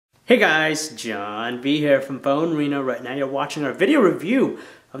Hey guys, John B here from PhoneArena. Right now you're watching our video review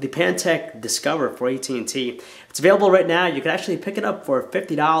of the Pantech Discover for AT&T. It's available right now. You can actually pick it up for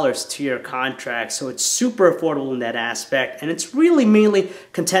 $50 to your contract, so it's super affordable in that aspect, and it's really mainly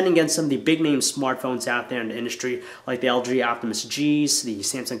contending against some of the big name smartphones out there in the industry, like the LG Optimus Gs, the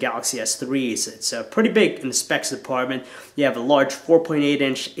Samsung Galaxy S3s. It's pretty big in the specs department. You have a large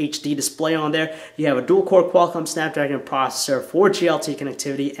 4.8-inch HD display on there. You have a dual-core Qualcomm Snapdragon processor, 4G LTE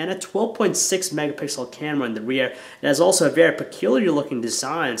connectivity, and a 12.6 megapixel camera in the rear. It has also a very peculiar looking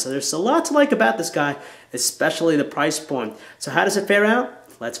design, so there's a lot to like about this guy, especially the price point. So how does it fare out?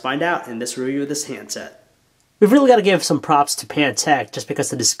 Let's find out in this review of this handset. We've really got to give some props to Pantech just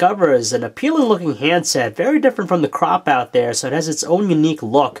because the Discover is an appealing looking handset, very different from the crop out there, so it has its own unique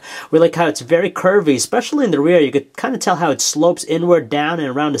look. We like how it's very curvy, especially in the rear. You could kind of tell how it slopes inward, down, and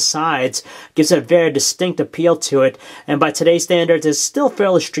around the sides. Gives it a very distinct appeal to it, and by today's standards, it's still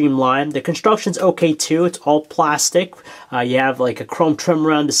fairly streamlined. The construction's okay too. It's all plastic. You have like a chrome trim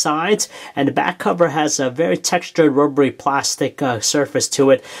around the sides, and the back cover has a very textured rubbery plastic surface to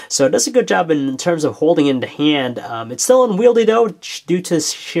it, so it does a good job in terms of holding in the hand. It's still unwieldy though due to the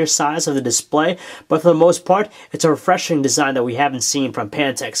sheer size of the display, but for the most part it's a refreshing design that we haven't seen from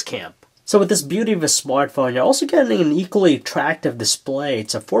Pantech's camp. So with this beauty of a smartphone, you're also getting an equally attractive display.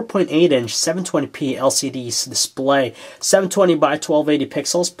 It's a 4.8-inch 720p LCD display, 720 by 1280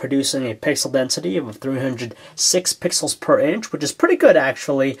 pixels, producing a pixel density of 306 pixels per inch, which is pretty good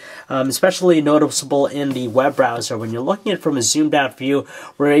actually, especially noticeable in the web browser. When you're looking at it from a zoomed out view,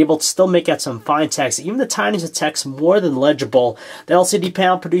 we're able to still make out some fine text, even the tiniest of text more than legible. The LCD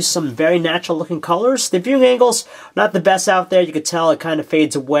panel produces some very natural looking colors. The viewing angles, not the best out there. You can tell it kind of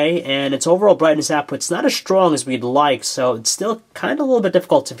fades away, and its overall brightness output's not as strong as we'd like, so it's still kind of a little bit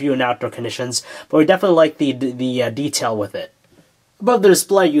difficult to view in outdoor conditions, but we definitely like the detail with it. Above the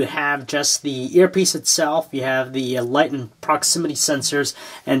display you have just the earpiece itself, you have the light and proximity sensors,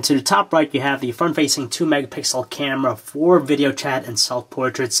 and to the top right you have the front-facing 2 megapixel camera for video chat and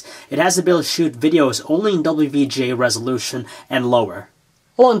self-portraits. It has the ability to shoot videos only in WVGA resolution and lower.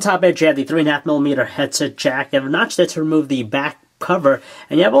 Along the top edge you have the 3.5mm headset jack. You have a notch there to remove the back cover,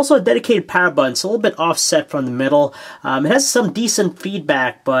 and you have also a dedicated power button. It's a little bit offset from the middle. It has some decent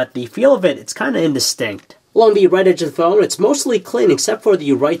feedback, but the feel of it's kind of indistinct. Along the right edge of the phone, it's mostly clean except for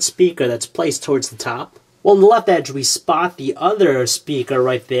the right speaker that's placed towards the top. Well, on the left edge, we spot the other speaker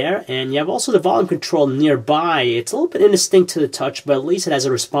right there, and you have also the volume control nearby. It's a little bit indistinct to the touch, but at least it has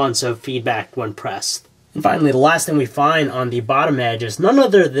a responsive feedback when pressed. And finally, the last thing we find on the bottom edge is none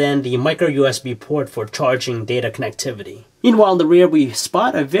other than the micro USB port for charging data connectivity. Meanwhile, in the rear, we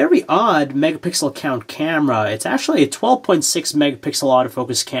spot a very odd megapixel count camera. It's actually a 12.6 megapixel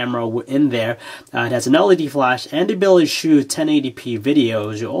autofocus camera in there. It has an LED flash and the ability to shoot 1080p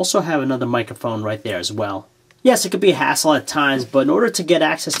videos. You also have another microphone right there as well. Yes, it could be a hassle at times, but in order to get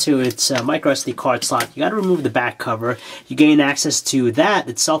access to its micro SD card slot, you got to remove the back cover. You gain access to that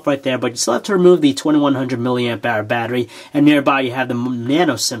itself right there, but you still have to remove the 2100 milliamp hour battery, and nearby you have the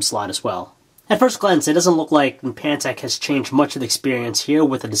nano SIM slot as well. At first glance, it doesn't look like Pantech has changed much of the experience here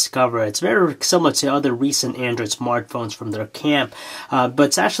with the Discover. It's very similar to other recent Android smartphones from their camp, but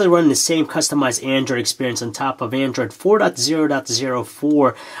it's actually running the same customized Android experience on top of Android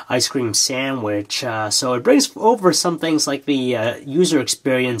 4.0.04 Ice Cream Sandwich. So it brings over some things like the user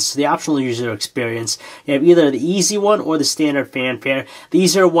experience, the optional user experience. You have either the easy one or the standard fanfare. The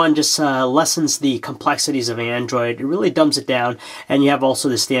easier one just lessens the complexities of Android. It really dumbs it down, and you have also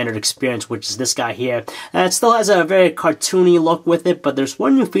the standard experience, which is this guy here. And it still has a very cartoony look with it, but there's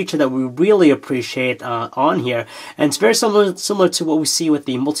one new feature that we really appreciate on here, and it's very similar to what we see with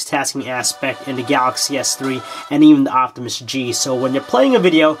the multitasking aspect in the Galaxy S3 and even the Optimus G. So when you're playing a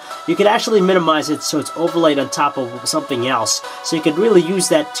video, you can actually minimize it so it's overlaid on top of something else. So you could really use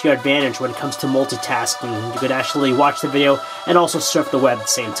that to your advantage when it comes to multitasking. You could actually watch the video and also surf the web at the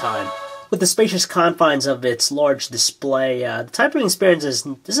same time. With the spacious confines of its large display, the typing experience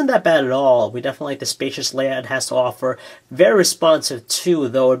isn't that bad at all. We definitely like the spacious layout it has to offer. Very responsive too,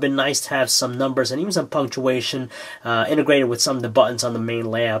 though it would have been nice to have some numbers and even some punctuation integrated with some of the buttons on the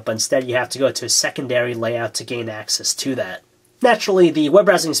main layout, but instead you have to go to a secondary layout to gain access to that. Naturally, the web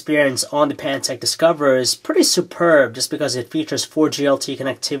browsing experience on the Pantech Discover is pretty superb just because it features 4G LTE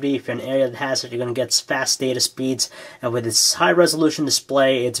connectivity. If you're in an area that has it, you're going to get fast data speeds. And with its high-resolution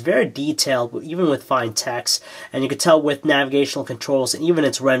display, it's very detailed, even with fine text. And you can tell with navigational controls and even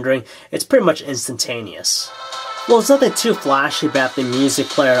its rendering, it's pretty much instantaneous. Well, there's nothing too flashy about the music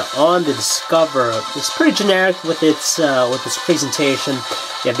player on the Discover. It's pretty generic with its presentation.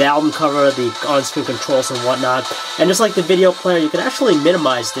 You have the album cover, the on-screen controls and whatnot. And just like the video player, you can actually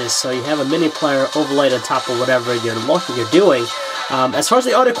minimize this, so you have a mini player overlaid on top of whatever you're doing. As far as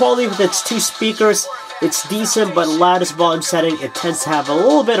the audio quality with its 2 speakers, it's decent, but loudest volume setting, it tends to have a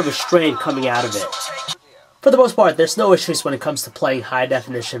little bit of a strain coming out of it. For the most part, there's no issues when it comes to playing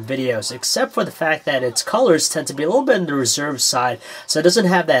high-definition videos, except for the fact that its colors tend to be a little bit on the reserved side, so it doesn't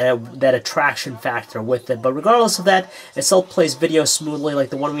have that attraction factor with it. But regardless of that, it still plays video smoothly, like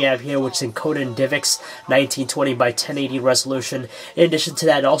the one we have here, which is encoded in DivX 1920 by 1080 resolution. In addition to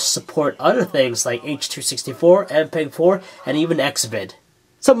that, it also supports other things like H.264, MPEG-4, and even Xvid.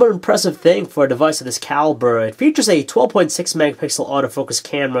 Somewhat impressive thing for a device of this caliber. It features a 12.6 megapixel autofocus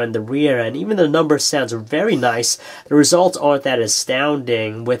camera in the rear, and even though the numbers sounds very nice, the results aren't that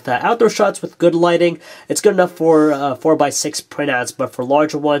astounding. With outdoor shots with good lighting, it's good enough for 4x6 printouts, but for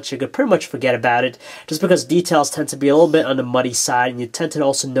larger ones, you could pretty much forget about it, just because details tend to be a little bit on the muddy side, and you tend to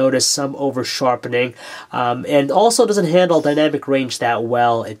also notice some over sharpening, and also doesn't handle dynamic range that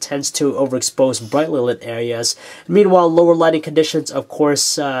well. It tends to overexpose brightly lit areas. Meanwhile, lower lighting conditions, of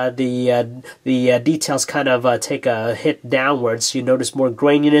course, the details kind of take a hit downwards. You notice more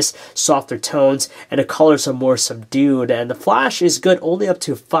graininess, softer tones, and the colors are more subdued. And the flash is good only up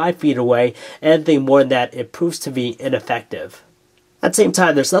to 5 feet away. Anything more than that, it proves to be ineffective. At the same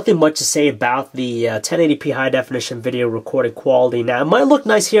time, there's nothing much to say about the 1080p high-definition video recording quality. Now, it might look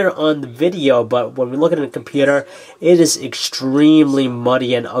nice here on the video, but when we look at it in the computer, it is extremely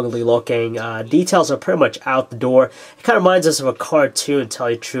muddy and ugly looking. Details are pretty much out the door. It kind of reminds us of a cartoon, to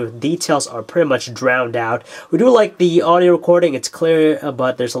tell you the truth. Details are pretty much drowned out. We do like the audio recording. It's clear,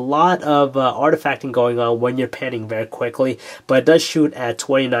 but there's a lot of artifacting going on when you're panning very quickly, but it does shoot at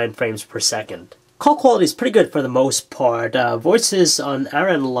 29 frames per second. Call quality is pretty good for the most part. Voices on our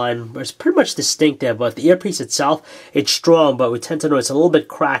end of the line is pretty much distinctive, but the earpiece itself, it's strong, but we tend to notice a little bit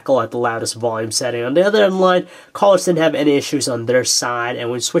crackle at the loudest volume setting. On the other end of the line, callers didn't have any issues on their side, and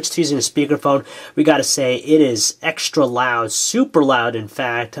when we switch to using a speakerphone, we gotta say it is extra loud, super loud in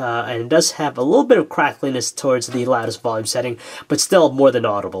fact, and it does have a little bit of crackliness towards the loudest volume setting, but still more than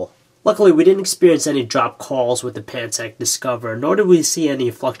audible. Luckily, we didn't experience any drop calls with the Pantech Discover, nor did we see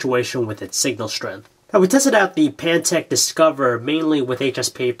any fluctuation with its signal strength. Now, we tested out the Pantech Discover mainly with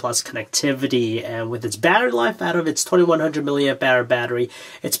HSP plus connectivity, and with its battery life out of its 2100 mAh battery,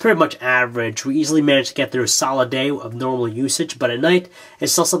 it's pretty much average. We easily managed to get through a solid day of normal usage, but at night,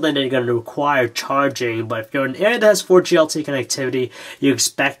 it's still something that you're going to require charging. But if you're in an area that has 4G LTE connectivity, you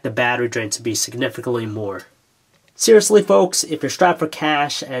expect the battery drain to be significantly more. Seriously, folks, if you're strapped for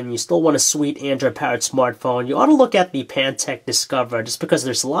cash and you still want a sweet Android-powered smartphone, you ought to look at the Pantech Discover just because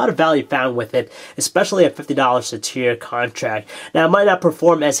there's a lot of value found with it, especially at $50 a 2-year contract. Now, it might not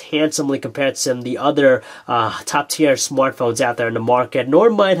perform as handsomely compared to some of the other top-tier smartphones out there in the market, nor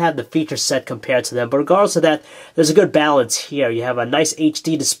might have the feature set compared to them, but regardless of that, there's a good balance here. You have a nice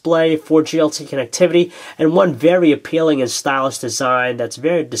HD display, 4G LTE connectivity, and one very appealing and stylish design that's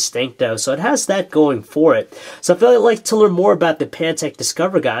very distinctive, so it has that going for it. So if you'd like to learn more about the Pantech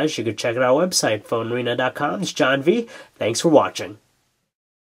Discover, guys, you can check out our website, PhoneArena.com. It's John V. Thanks for watching.